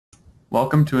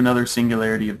Welcome to another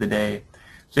Singularity of the Day.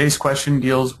 Today's question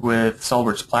deals with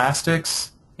SOLIDWORKS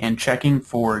Plastics and checking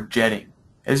for jetting.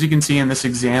 As you can see in this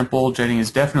example, jetting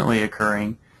is definitely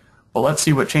occurring, but let's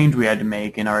see what change we had to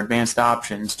make in our advanced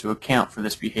options to account for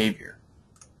this behavior.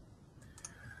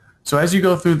 So as you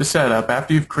go through the setup,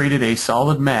 after you've created a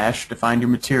solid mesh, defined your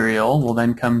material, we'll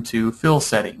then come to Fill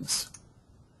Settings.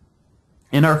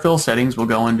 In our Fill Settings, we'll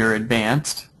go under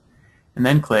Advanced and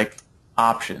then click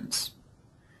Options.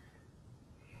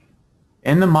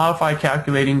 In the Modify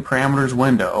Calculating Parameters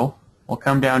window, we'll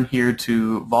come down here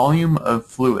to Volume of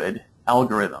Fluid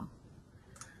Algorithm.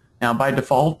 Now by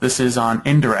default this is on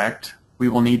indirect. We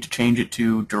will need to change it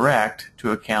to direct to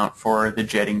account for the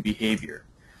jetting behavior.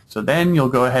 So then you'll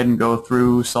go ahead and go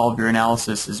through, solve your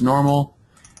analysis as normal,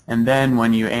 and then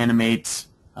when you animate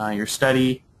your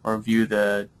study or view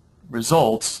the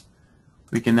results,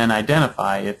 we can then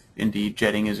identify if indeed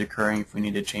jetting is occurring, if we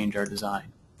need to change our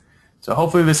design. So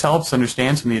hopefully this helps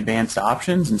understand some of the advanced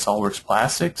options in SOLIDWORKS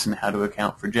Plastics and how to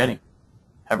account for jetting.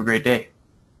 Have a great day.